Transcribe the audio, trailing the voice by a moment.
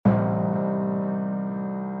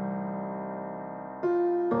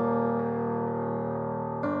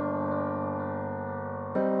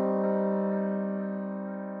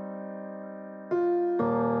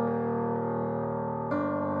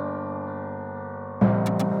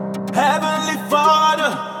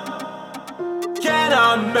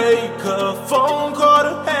make a phone call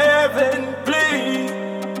to heaven, please?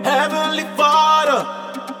 Heavenly Father,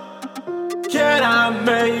 can I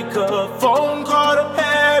make a phone call to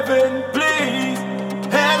heaven, please?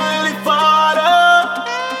 Heavenly Father,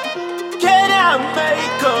 can I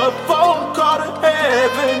make a phone call to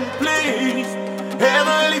heaven, please?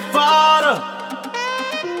 Heavenly Father,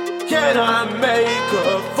 can I make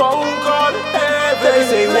a phone call to heaven? They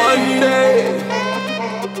say one day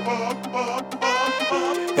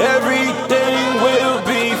everything will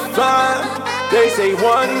be fine. They say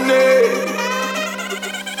one day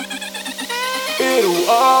it'll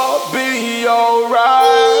all be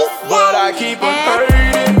alright. But I keep on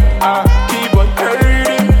hurting.